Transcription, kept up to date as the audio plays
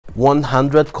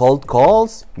100 cold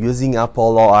calls using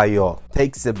Apollo IO.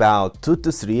 Takes about 2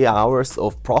 to 3 hours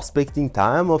of prospecting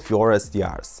time of your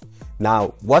SDRs.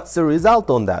 Now, what's the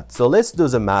result on that? So let's do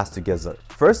the math together.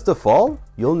 First of all,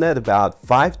 you'll need about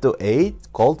 5 to 8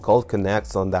 cold call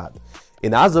connects on that.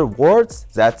 In other words,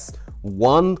 that's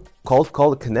one cold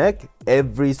call connect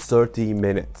every 30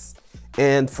 minutes.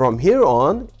 And from here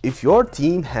on, if your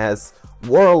team has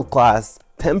world-class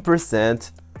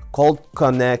 10% cold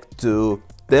connect to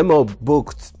demo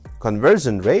booked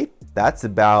conversion rate, that's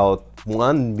about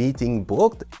one meeting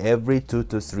booked every 2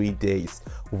 to 3 days.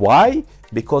 Why?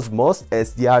 Because most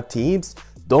SDR teams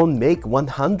don't make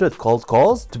 100 cold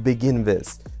calls to begin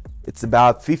with. It's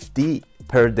about 50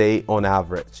 per day on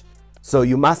average. So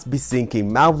you must be thinking,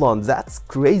 Mavlon, that's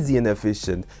crazy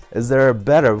inefficient. Is there a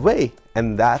better way?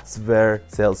 And that's where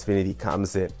Salesfinity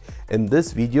comes in. In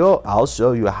this video, I'll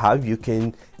show you how you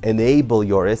can enable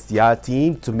your SDR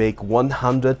team to make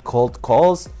 100 cold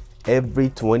calls every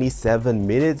 27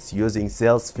 minutes using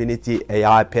Salesfinity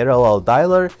AI Parallel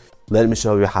Dialer. Let me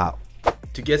show you how.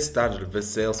 To get started with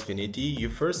Salesfinity, you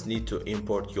first need to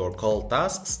import your call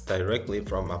tasks directly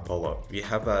from Apollo. We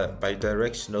have a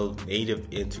bidirectional native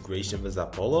integration with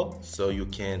Apollo, so you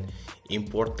can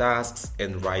import tasks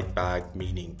and write back,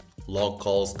 meaning log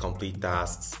calls, complete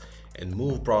tasks, and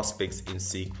move prospects in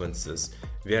sequences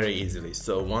very easily.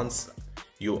 So once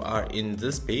you are in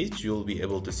this page, you'll be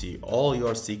able to see all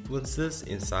your sequences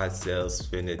inside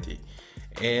Salesfinity.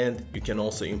 And you can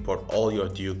also import all your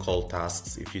due call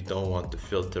tasks if you don't want to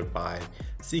filter by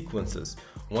sequences.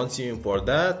 Once you import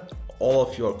that, all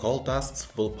of your call tasks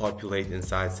will populate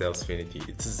inside Salesfinity.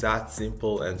 It's that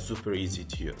simple and super easy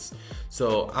to use.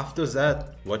 So after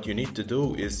that, what you need to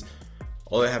do is,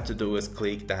 all I have to do is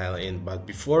click dial in. But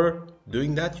before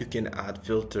doing that, you can add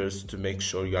filters to make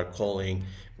sure you are calling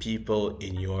people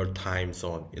in your time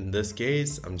zone. In this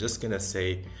case, I'm just gonna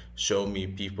say, show me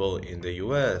people in the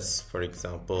US, for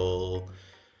example.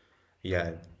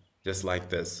 Yeah, just like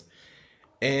this.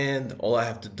 And all I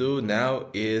have to do now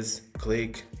is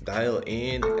click dial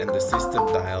in, and the system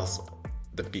dials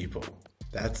the people.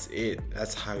 That's it.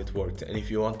 That's how it works. And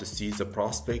if you want to see the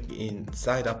prospect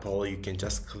inside Apollo, you can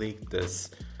just click this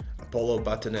Apollo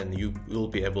button and you will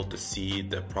be able to see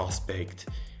the prospect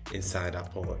inside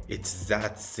Apollo. It's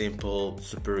that simple,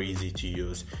 super easy to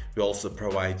use. We also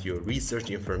provide you research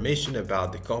information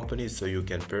about the company so you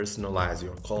can personalize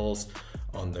your calls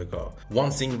on the go.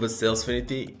 One thing with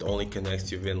Salesfinity, it only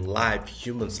connects you when live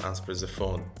humans answer the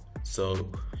phone, so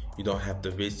you don't have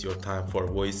to waste your time for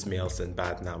voicemails and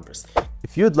bad numbers.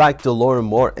 If you'd like to learn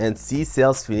more and see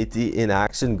Salesfinity in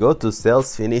action, go to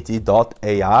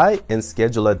salesfinity.ai and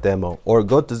schedule a demo, or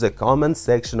go to the comment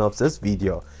section of this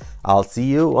video. I'll see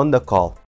you on the call.